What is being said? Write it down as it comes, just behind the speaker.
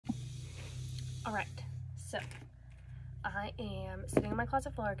Alright, so I am sitting on my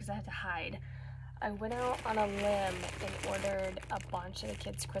closet floor because I had to hide. I went out on a limb and ordered a bunch of the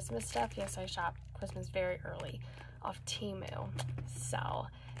kids' Christmas stuff. Yes, I shop Christmas very early off Temu. So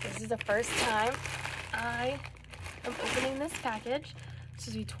this is the first time I am opening this package. There's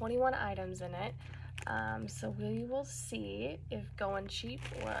supposed to be 21 items in it. So we will see if going cheap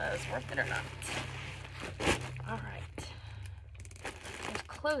was worth it or not. Alright. There's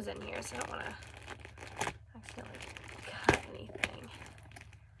clothes in here, so I don't want to accidentally cut anything.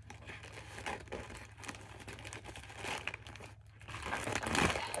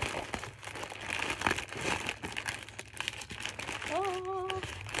 Oh,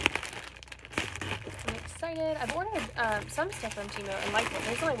 I'm excited. I've ordered some stuff from Temu and liked it.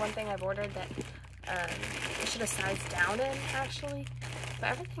 There's only one thing I've ordered that I should have sized down in, actually. But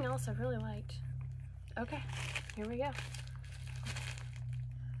everything else I've really liked. Okay, here we go.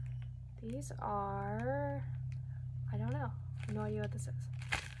 These are, I don't know. I have no idea what this is.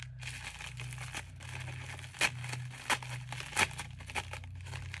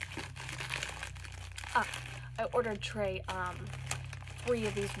 I ordered Trey 3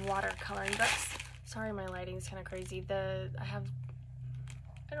 of these watercoloring books. Sorry, my lighting is kind of crazy. I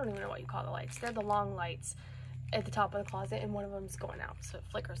don't even know what you call the lights. They're the long lights at the top of the closet, and one of them's going out, so it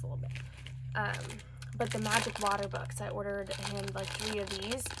flickers a little bit. But the magic water books, I ordered him like 3 of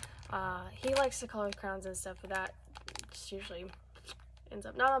these. He likes to color crowns and stuff, but that just usually ends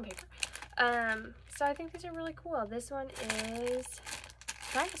up not on paper. So I think these are really cool. This one is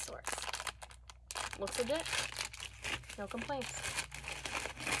dinosaurs. Looks legit. No complaints.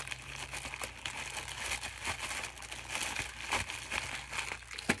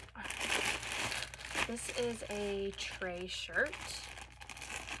 This is a Trey shirt.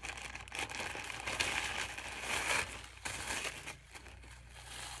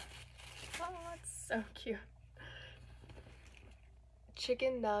 Oh, it's so cute.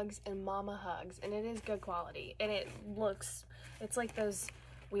 Chicken nugs and mama hugs, and it is good quality. And it's like those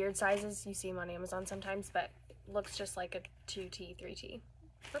weird sizes you see them on Amazon sometimes, but it looks just like a 2T, 3T.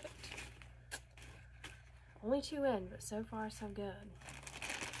 Perfect. Only 2 in, but so far so good.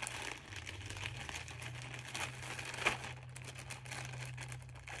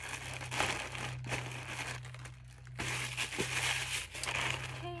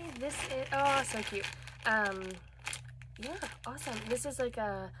 This is, oh, so cute. Yeah, awesome. This is like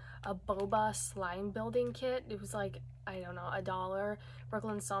a boba slime building kit. It was like, I don't know, $1.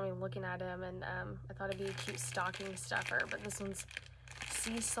 Brooklyn saw me looking at him, and I thought it'd be a cute stocking stuffer, but this one's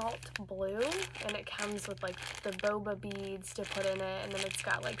sea salt blue, and it comes with like the boba beads to put in it, and then it's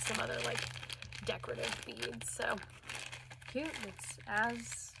got like some other like decorative beads. So cute. It's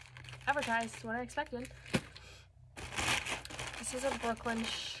as advertised, what I expected. This is a Brooklyn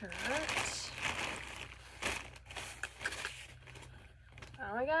shirt.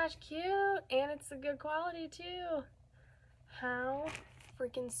 Oh my gosh, cute! And it's a good quality too. How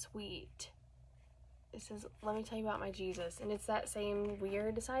freaking sweet. This is, let me tell you about my Jesus. And it's that same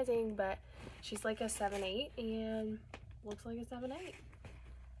weird sizing, but she's like a 7'8" and looks like a 7'8".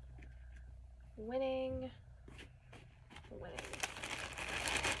 Winning.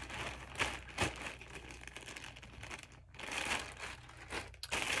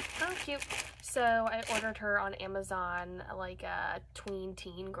 Oh, cute. So I ordered her on Amazon like a tween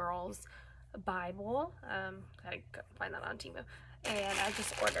teen girls Bible. I couldn't find that on Temu. And I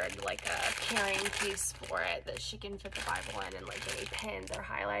just ordered like a carrying case for it that she can fit the Bible in, and like any pens or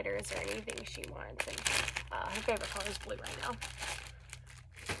highlighters or anything she wants. And her favorite color is blue right now.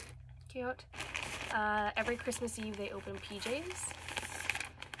 Cute. Every Christmas Eve they open PJs.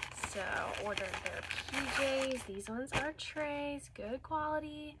 So ordered their PJs. These ones are Trey's. Good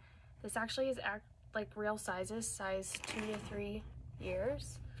quality. This actually is like real sizes, size 2 to 3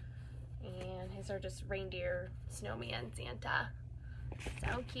 years. And his are just reindeer, snowman, Santa.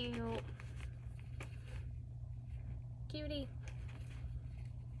 So cute. Cutie.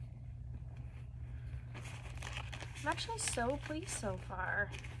 I'm actually so pleased so far.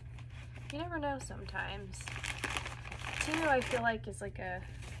 You never know sometimes. Temu, I feel like, is like a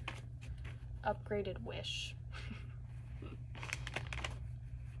upgraded Wish.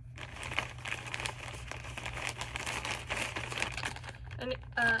 And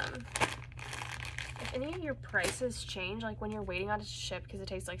if any of your prices change, like when you're waiting on it to ship, because it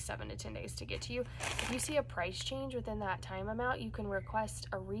takes like 7 to 10 days to get to you, if you see a price change within that time amount, you can request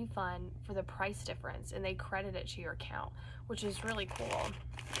a refund for the price difference, and they credit it to your account, which is really cool.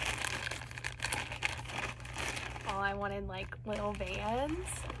 Oh, I wanted like little Vans.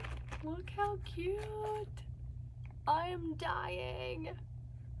 Look how cute. I'm dying.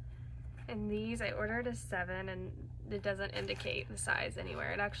 And these, I ordered a 7, and it doesn't indicate the size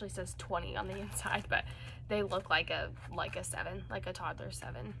anywhere. It actually says 20 on the inside, but they look like a 7, like a toddler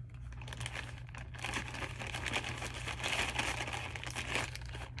 7.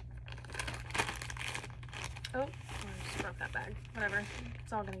 Oh, I just broke that bag. Whatever.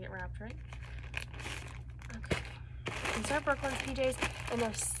 It's all gonna get wrapped, right? Okay. These are Brooklyn's PJs, and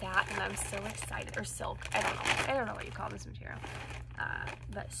they're satin. I'm so excited. Or silk. I don't know. I don't know what you call this material.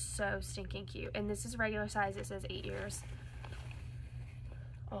 But so stinking cute. And this is regular size. It says 8 years.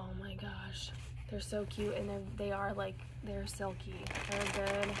 Oh my gosh. They're so cute, and they're silky. They're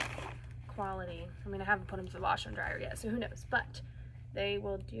good quality. I mean, I haven't put them to the washer and dryer yet, so who knows. But they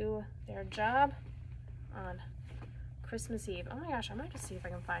will do their job on Christmas Eve. Oh my gosh, I might just see if I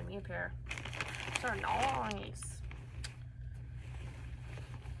can find me a pair. These are nice.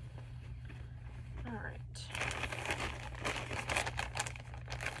 Alright.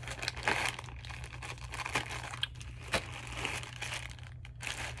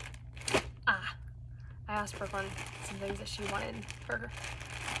 I asked Brooklyn some things that she wanted for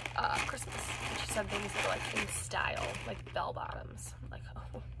Christmas. And she said things that were like in style, like bell bottoms. I'm like,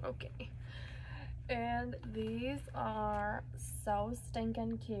 oh, okay. And these are so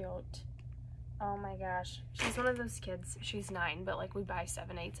stinking cute. Oh my gosh. She's one of those kids. She's 9, but like we buy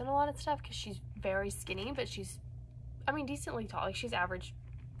 7/8 and a lot of stuff because she's very skinny, but she's, I mean, decently tall. Like she's average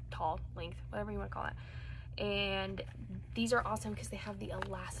tall, length, whatever you want to call it. And these are awesome because they have the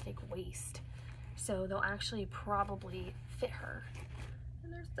elastic waist. So they'll actually probably fit her.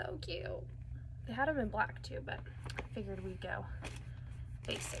 And they're so cute. They had them in black too, but I figured we'd go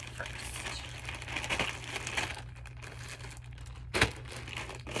basic first.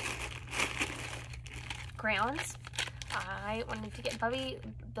 Crayons. I wanted to get, Bubby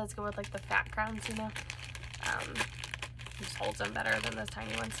does go with like the fat crowns, you know. Just holds them better than those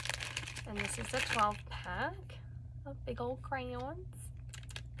tiny ones. And this is a 12-pack of big old crayons.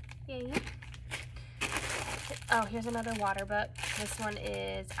 Yay. Oh, here's another water book. This one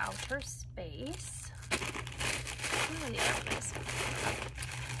is Outer Space. I don't know what the other one is.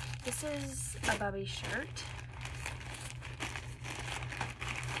 This is a Bubby shirt.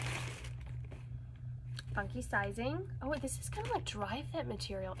 Funky sizing. Oh, wait, this is kind of like dry fit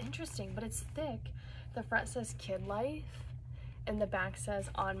material. Interesting, but it's thick. The front says Kid Life, and the back says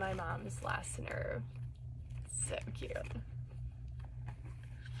On My Mom's Last Nerve. So cute.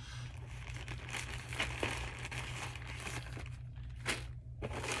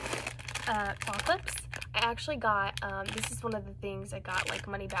 Claw clips. I actually got, this is one of the things I got like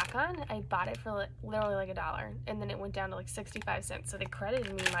money back on. I bought it for literally like $1, and then it went down to like 65 cents, so they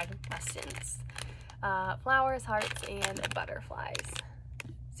credited me my cents. Flowers, hearts, and butterflies.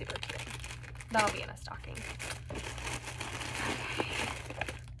 Super cute. That'll be in a stocking. Okay.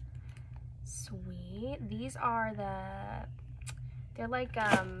 Sweet. These are they're like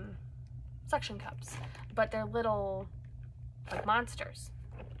suction cups, but they're little like monsters.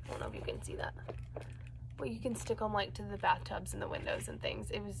 I don't know if you can see that. But you can stick them like to the bathtubs and the windows and things.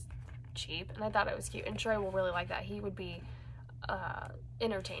 It was cheap, and I thought it was cute. And Troy will really like that. He would be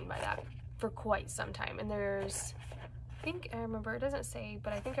entertained by that for quite some time. And there's, I think I remember, it doesn't say,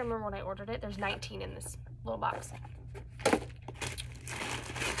 but I think I remember when I ordered it, there's 19 in this little box. Alright.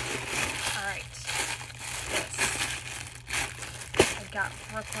 This. I got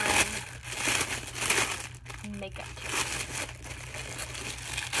Brooklyn makeup kit.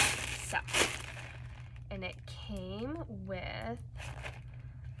 So, and it came with a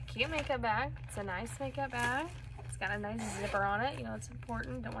cute makeup bag. It's a nice makeup bag. It's got a nice zipper on it. You know, it's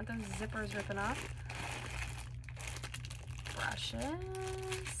important. Don't want those zippers ripping off. Brushes.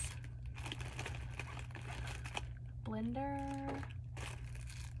 Blender.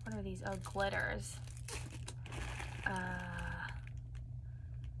 What are these? Oh, glitters.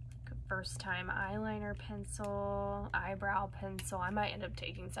 First time eyeliner pencil, eyebrow pencil. I might end up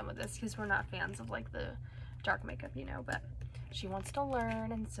taking some of this because we're not fans of like the dark makeup, you know, but she wants to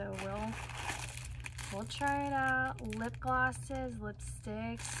learn, and so we'll try it out. Lip glosses,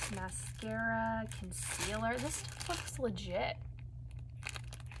 lipsticks, mascara, concealer. This stuff looks legit.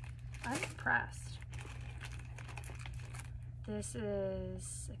 I'm impressed. This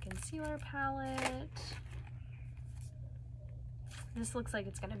is a concealer palette. This looks like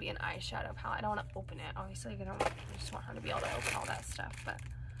it's going to be an eyeshadow palette. I don't want to open it. Obviously, I just want her to be able to open all that stuff. But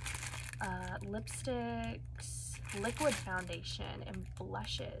lipsticks, liquid foundation, and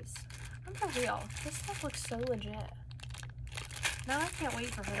blushes. I'm for real. This stuff looks so legit. Now I can't wait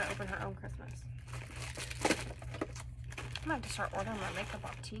for her to open her own Christmas. I might have to start ordering my makeup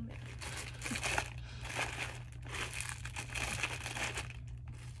off Temu.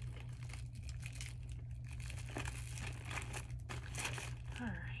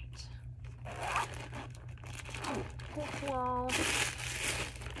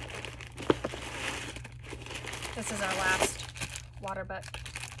 This is our last water butt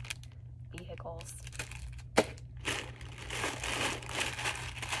vehicles.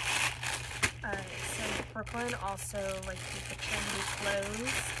 Alright, so Brooklyn also likes to keep the trendy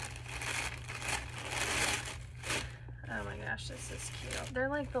clothes. Oh my gosh, this is cute. They're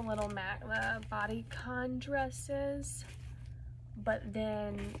like the little the bodycon dresses, but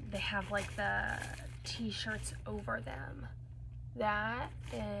then they have like the t-shirts over them. That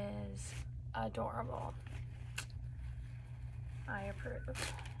is adorable. I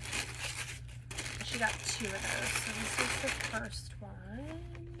approve. She got 2 of those, so this is the first one.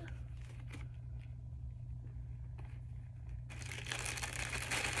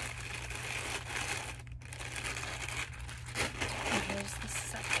 And here's the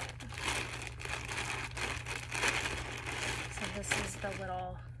second. So this is the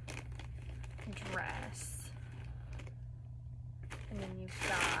little dress. And then you've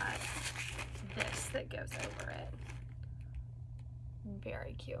got this that goes over it.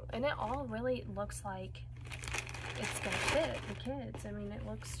 Very cute. And it all really looks like it's gonna fit the kids. I mean, it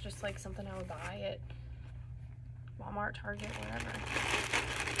looks just like something I would buy at Walmart, Target, wherever.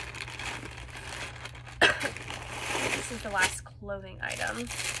 This is the last clothing item.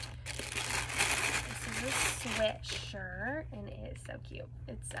 This is a sweatshirt, and it is so cute.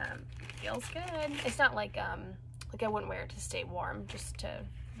 It's feels good. It's not like I wouldn't wear it to stay warm, just to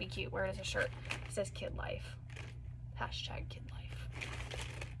be cute. Wear it as a shirt. It says Kid Life. Hashtag Kid Life.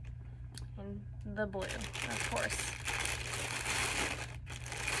 And the blue, of course.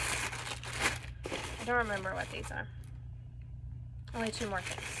 I don't remember what these are. Only 2 more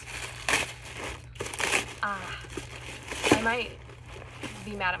things. I might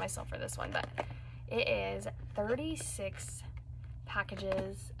be mad at myself for this one, but it is 36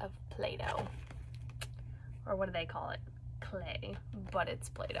 packages of Play-Doh. Or what do they call it? Clay, but it's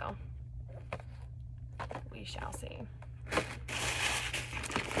Play-Doh. We shall see.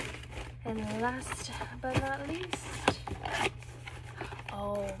 And last but not least,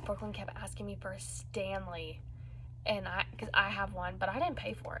 oh, Brooklyn kept asking me for a Stanley, and because I have one, but I didn't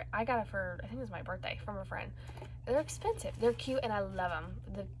pay for it. I got it for, I think it was my birthday, from a friend. They're expensive. They're cute, and I love them.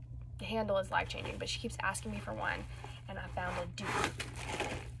 The handle is life-changing, but she keeps asking me for one, and I found a dupe.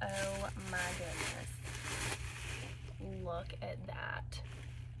 Oh my goodness. Look at that.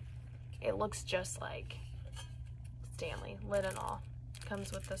 It looks just like Stanley, lid and all.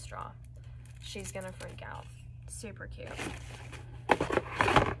 Comes with the straw. She's gonna freak out. Super cute.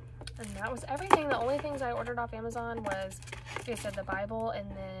 And that was everything. The only things I ordered off Amazon was, like I said, the Bible, and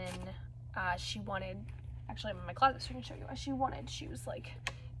then she wanted, actually I'm in my closet so I can show you what she wanted. She was like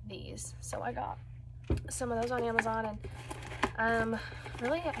these. So I got some of those on Amazon, and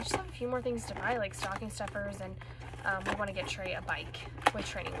really I just have a few more things to buy, like stocking stuffers, and we want to get Trey a bike with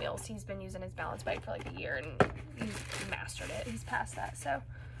training wheels. He's been using his balance bike for like a year, and he's mastered it. He's past that, so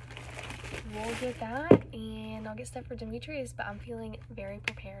we'll get that, and I'll get stuff for Demetrius, but I'm feeling very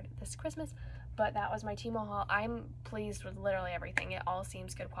prepared this Christmas. But that was my Temu haul. I'm pleased with literally everything. It all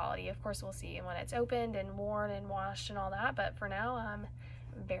seems good quality. Of course, we'll see when it's opened and worn and washed and all that, but for now, I'm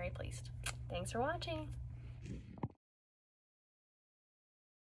very pleased. Thanks for watching.